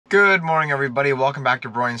Good morning, everybody. Welcome back to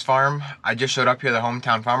Broyans Farm. I just showed up here at the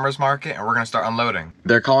hometown farmers market and we're gonna start unloading.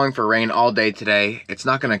 They're calling for rain all day today. It's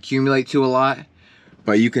not gonna accumulate to a lot,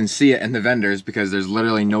 but you can see it in the vendors because there's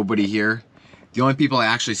literally nobody here. The only people I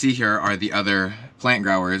actually see here are the other plant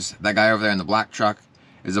growers. That guy over there in the black truck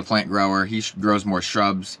is a plant grower. He grows more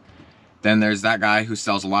shrubs. Then there's that guy who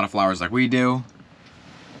sells a lot of flowers like we do.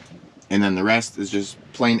 And then the rest is just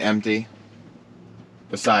plain empty,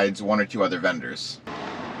 besides one or two other vendors.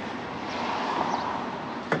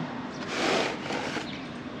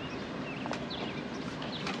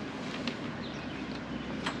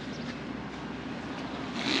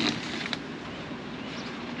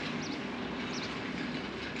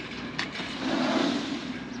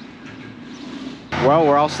 Well,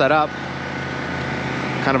 we're all set up.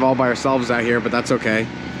 Kind of all by ourselves out here, but that's okay.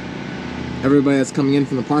 Everybody that's coming in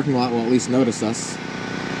from the parking lot will at least notice us.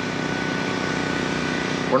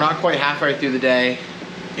 We're not quite halfway through the day.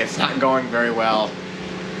 It's not going very well.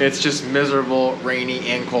 It's just miserable, rainy,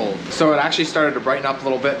 and cold. So it actually started to brighten up a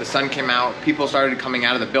little bit. The sun came out. People started coming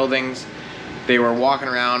out of the buildings. They were walking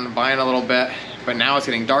around, buying a little bit, but now it's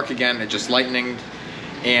getting dark again. It just lightening,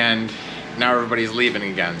 and now everybody's leaving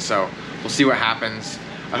again. So we'll see what happens.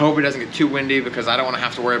 I hope it doesn't get too windy because I don't want to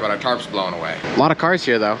have to worry about our tarps blowing away. A lot of cars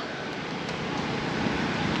here though. Should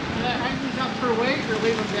I hang these up for weight or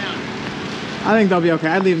leave them down? I think they'll be okay.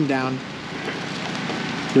 I'd leave them down.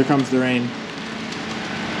 Here comes the rain.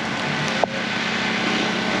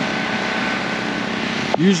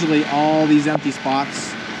 Usually all these empty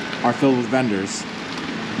spots are filled with vendors.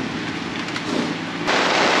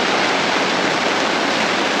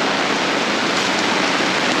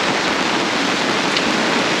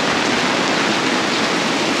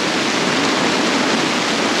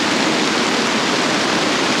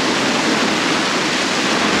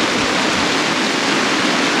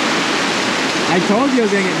 I told you it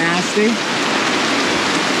was gonna get nasty.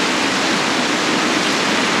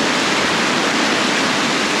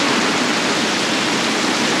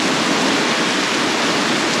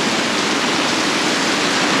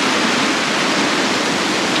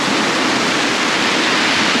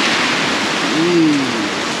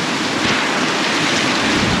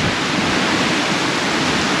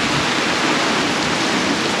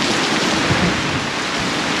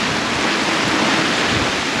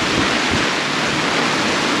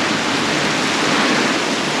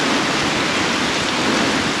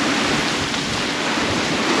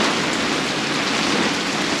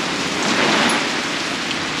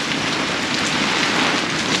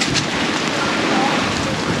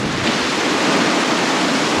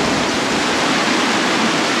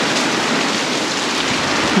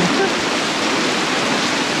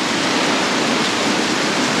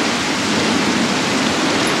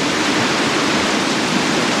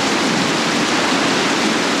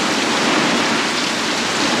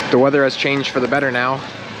 The weather has changed for the better now,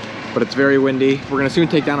 but it's very windy. We're gonna soon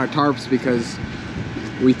take down our tarps because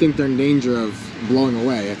we think they're in danger of blowing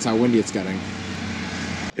away. That's how windy it's getting.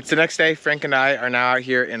 It's the next day. Frank and I are now out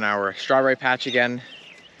here in our strawberry patch again,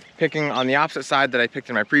 picking on the opposite side that I picked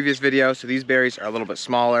in my previous video. So these berries are a little bit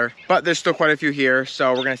smaller, but there's still quite a few here.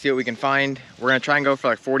 So we're gonna see what we can find. We're gonna try and go for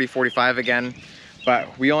like 40, 45 again,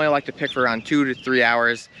 but we only like to pick for around 2 to 3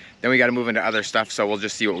 hours. Then we gotta move into other stuff. So we'll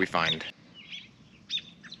just see what we find.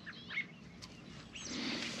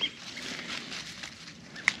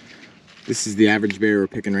 This is the average berry we're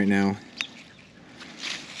picking right now.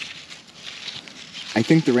 I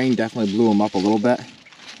think the rain definitely blew them up a little bit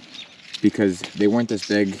because they weren't this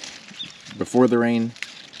big before the rain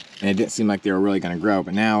and it didn't seem like they were really gonna grow,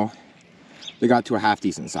 but now they got to a half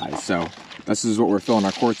decent size. So this is what we're filling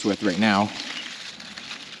our quarts with right now.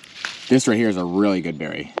 This right here is a really good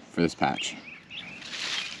berry for this patch.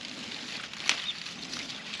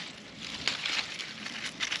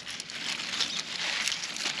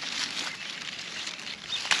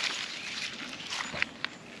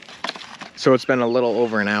 So it's been a little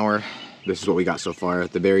over an hour. This is what we got so far.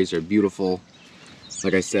 The berries are beautiful.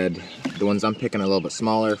 Like I said, the ones I'm picking are a little bit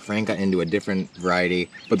smaller. Frank got into a different variety,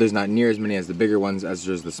 but there's not near as many as the bigger ones as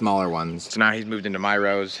there's the smaller ones. So now he's moved into my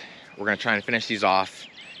rows. We're gonna try and finish these off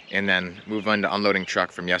and then move on to unloading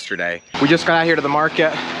truck from yesterday. We just got out here to the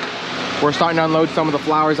market. We're starting to unload some of the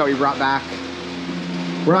flowers that we brought back.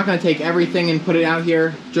 We're not gonna take everything and put it out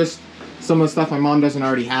here, just some of the stuff my mom doesn't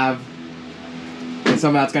already have. And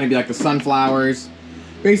some of that's gonna be like the sunflowers.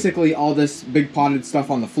 Basically all this big potted stuff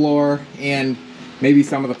on the floor and maybe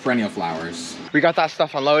some of the perennial flowers. We got that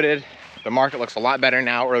stuff unloaded. The market looks a lot better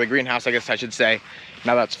now, or the greenhouse, I guess I should say.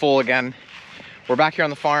 Now that's full again. We're back here on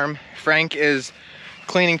the farm. Frank is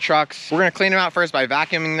cleaning trucks. We're gonna clean them out first by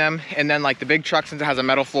vacuuming them, and then like the big truck, since it has a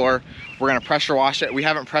metal floor, we're gonna pressure wash it. We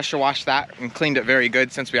haven't pressure washed that and cleaned it very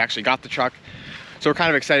good since we actually got the truck. So we're kind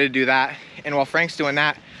of excited to do that. And while Frank's doing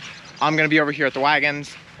that, I'm gonna be over here at the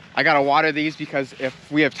wagons. I gotta water these because if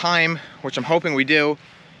we have time, which I'm hoping we do,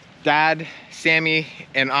 Dad, Sammy,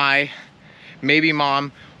 and I, maybe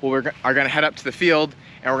Mom, are gonna head up to the field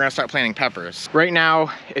and we're gonna start planting peppers. Right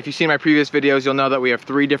now, if you've seen my previous videos, you'll know that we have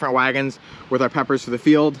 3 different wagons with our peppers for the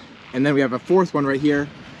field. And then we have a 4th one right here.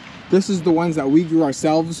 This is the ones that we grew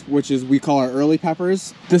ourselves, which is we call our early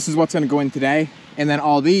peppers. This is what's gonna go in today. And then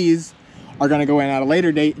all these are gonna go in at a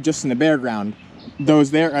later date, just in the bare ground.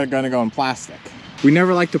 Those there are gonna go in plastic. We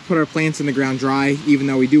never like to put our plants in the ground dry, even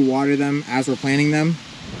though we do water them as we're planting them.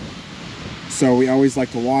 So we always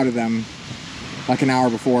like to water them like an hour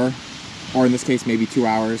before, or in this case, maybe 2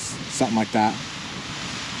 hours, something like that.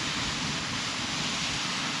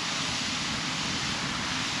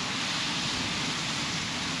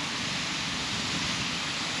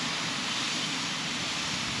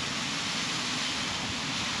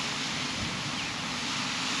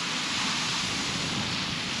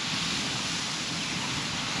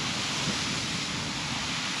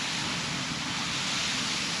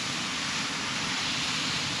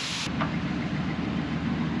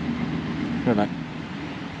 Go back.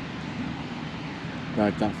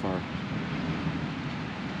 Back that far.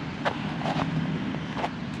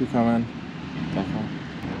 Keep coming. That far.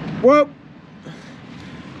 Whoop!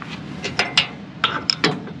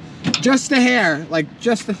 Just a hair. Like,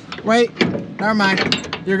 just a... Wait. Never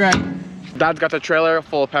mind. You're good. Dad's got the trailer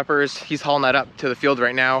full of peppers. He's hauling that up to the field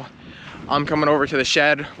right now. I'm coming over to the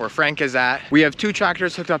shed where Frank is at. We have 2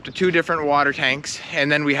 tractors hooked up to 2 different water tanks,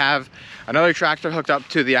 and then we have another tractor hooked up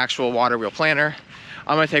to the actual water wheel planter.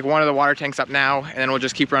 I'm gonna take one of the water tanks up now, and then we'll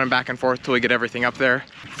just keep running back and forth till we get everything up there.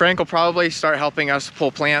 Frank will probably start helping us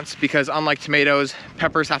pull plants because unlike tomatoes,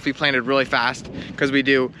 peppers have to be planted really fast because we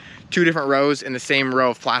do 2 different rows in the same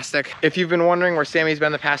row of plastic. If you've been wondering where Sammy's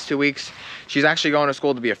been the past 2 weeks, she's actually going to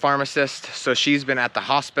school to be a pharmacist. So she's been at the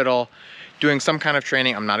hospital doing some kind of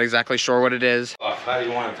training. I'm not exactly sure what it is. How do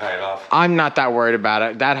you want to tie it off? I'm not that worried about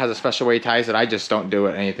it. Dad has a special way he ties it. I just don't do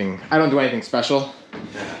it anything. I don't do anything special.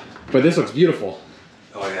 Yeah. But this looks beautiful.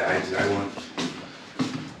 Oh yeah, I want.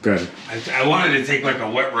 Good. I wanted to take like a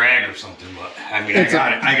wet rag or something, but I mean, I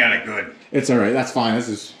got it good. It's all right. That's fine. This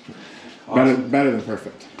is Awesome. better than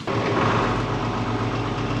perfect.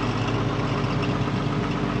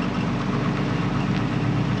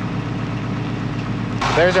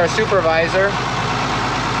 There's our supervisor.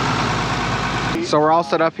 So we're all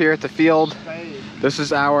set up here at the field. This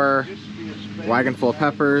is our wagon full of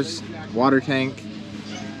peppers, water tank,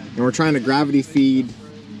 and we're trying to gravity feed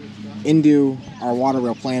into our water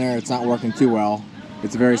wheel planter. It's not working too well.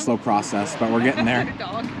 It's a very slow process, but we're getting there.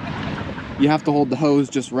 You have to hold the hose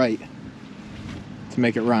just right to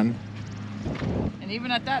make it run. And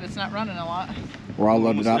even at that, it's not running a lot. We're all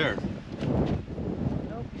loaded up. There.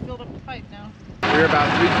 Nope, you filled up the pipe now. We're about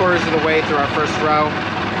 3/4 of the way through our first row.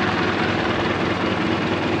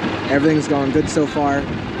 Everything's going good so far.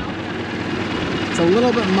 It's a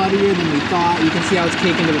little bit muddier than we thought. You can see how it's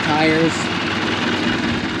caking to the tires.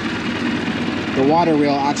 The water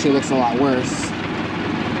wheel actually looks a lot worse.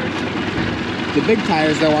 The big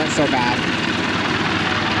tires though aren't so bad.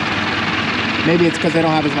 Maybe it's because they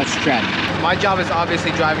don't have as much tread. My job is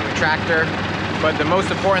obviously driving the tractor, but the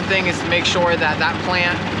most important thing is to make sure that that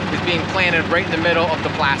plant is being planted right in the middle of the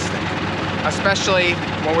plastic. Especially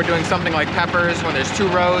when we're doing something like peppers, when there's 2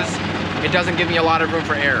 rows, it doesn't give me a lot of room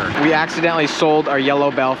for error. We accidentally sold our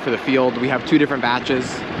yellow bell for the field. We have 2 different batches.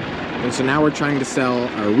 And so now we're trying to sell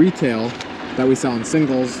our retail that we sell in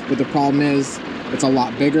singles, but the problem is it's a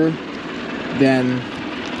lot bigger than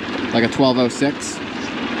like a 1206.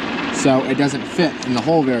 So it doesn't fit in the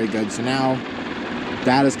hole very good. So now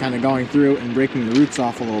Dad is kind of going through and breaking the roots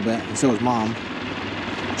off a little bit, and so is Mom,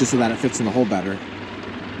 just so that it fits in the hole better.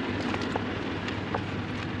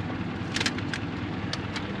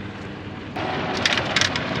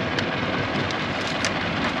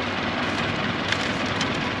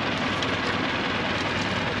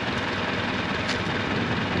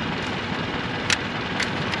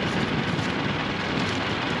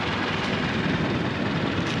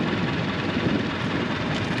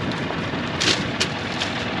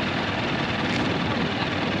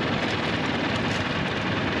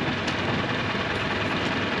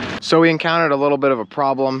 So we encountered a little bit of a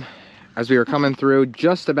problem as we were coming through,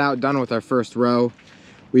 just about done with our first row.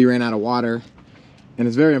 We ran out of water, and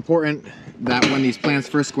it's very important that when these plants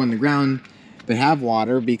first go in the ground, they have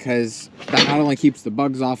water, because that not only keeps the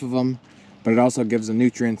bugs off of them, but it also gives them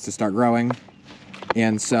nutrients to start growing.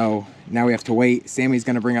 And so now we have to wait. Sammy's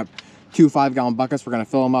gonna bring up 2 5-gallon buckets. We're gonna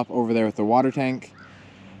fill them up over there with the water tank.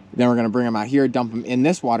 Then we're gonna bring them out here, dump them in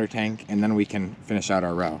this water tank, and then we can finish out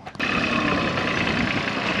our row.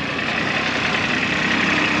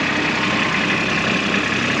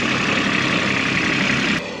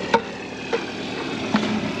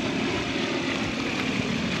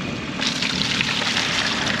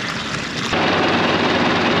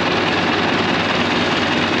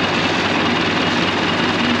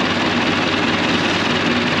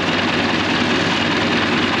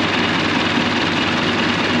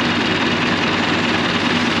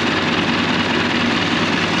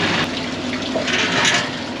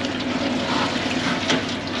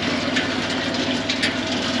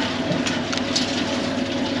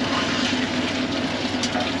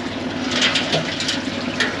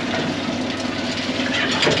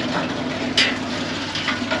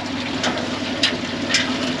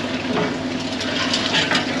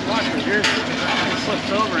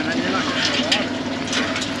 Slips over and then you're not getting the water.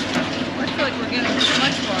 I feel like we're getting too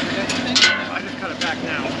much water, don't you think? I just cut it back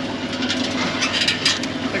now.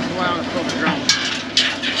 Takes a while to fill the drum.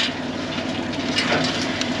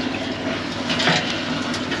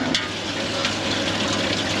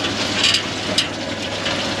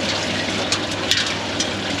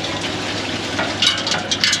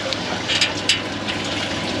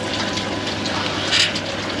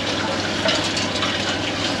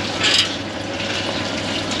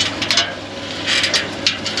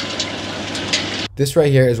 This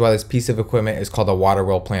right here is why this piece of equipment is called a water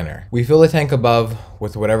wheel planter. We fill the tank above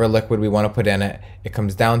with whatever liquid we want to put in it. It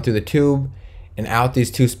comes down through the tube and out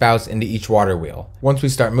these 2 spouts into each water wheel. Once we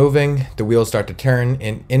start moving, the wheels start to turn,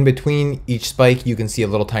 and in between each spike you can see a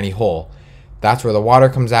little tiny hole. That's where the water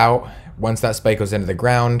comes out. Once that spike goes into the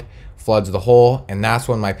ground, floods the hole, and that's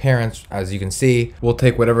when my parents, as you can see, will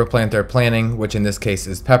take whatever plant they're planting, which in this case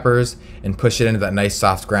is peppers, and push it into that nice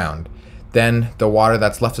soft ground. Then the water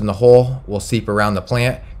that's left in the hole will seep around the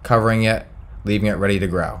plant, covering it, leaving it ready to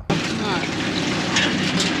grow.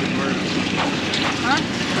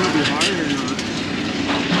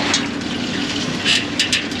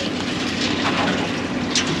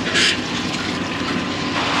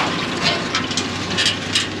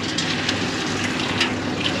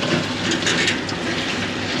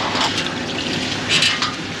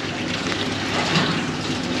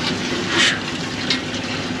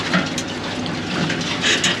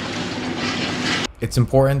 It's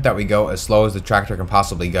important that we go as slow as the tractor can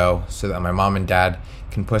possibly go so that my mom and dad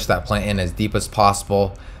can push that plant in as deep as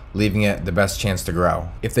possible, leaving it the best chance to grow.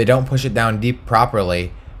 If they don't push it down deep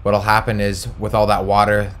properly, what'll happen is with all that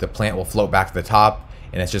water, the plant will float back to the top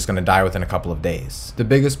and it's just gonna die within a couple of days. The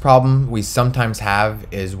biggest problem we sometimes have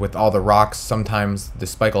is with all the rocks, sometimes the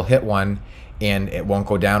spike will hit one and it won't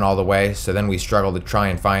go down all the way, so then we struggle to try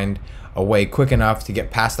and find a way quick enough to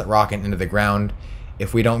get past that rock and into the ground.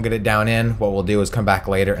 If we don't get it down in, what we'll do is come back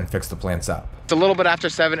later and fix the plants up. It's a little bit after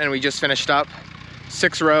 7 and we just finished up.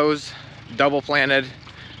 6 rows, double planted.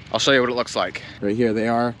 I'll show you what it looks like. Right here they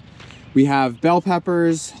are. We have bell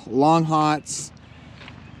peppers, long hots,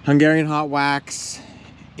 Hungarian hot wax,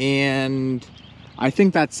 and I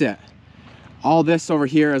think that's it. All this over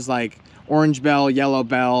here is like orange bell, yellow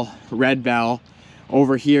bell, red bell.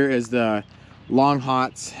 Over here is the long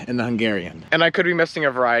hots and the Hungarian. And I could be missing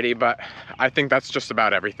a variety, but I think that's just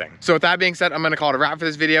about everything. So with that being said, I'm gonna call it a wrap for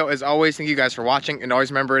this video. As always, thank you guys for watching, and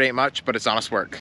always remember it ain't much, but it's honest work.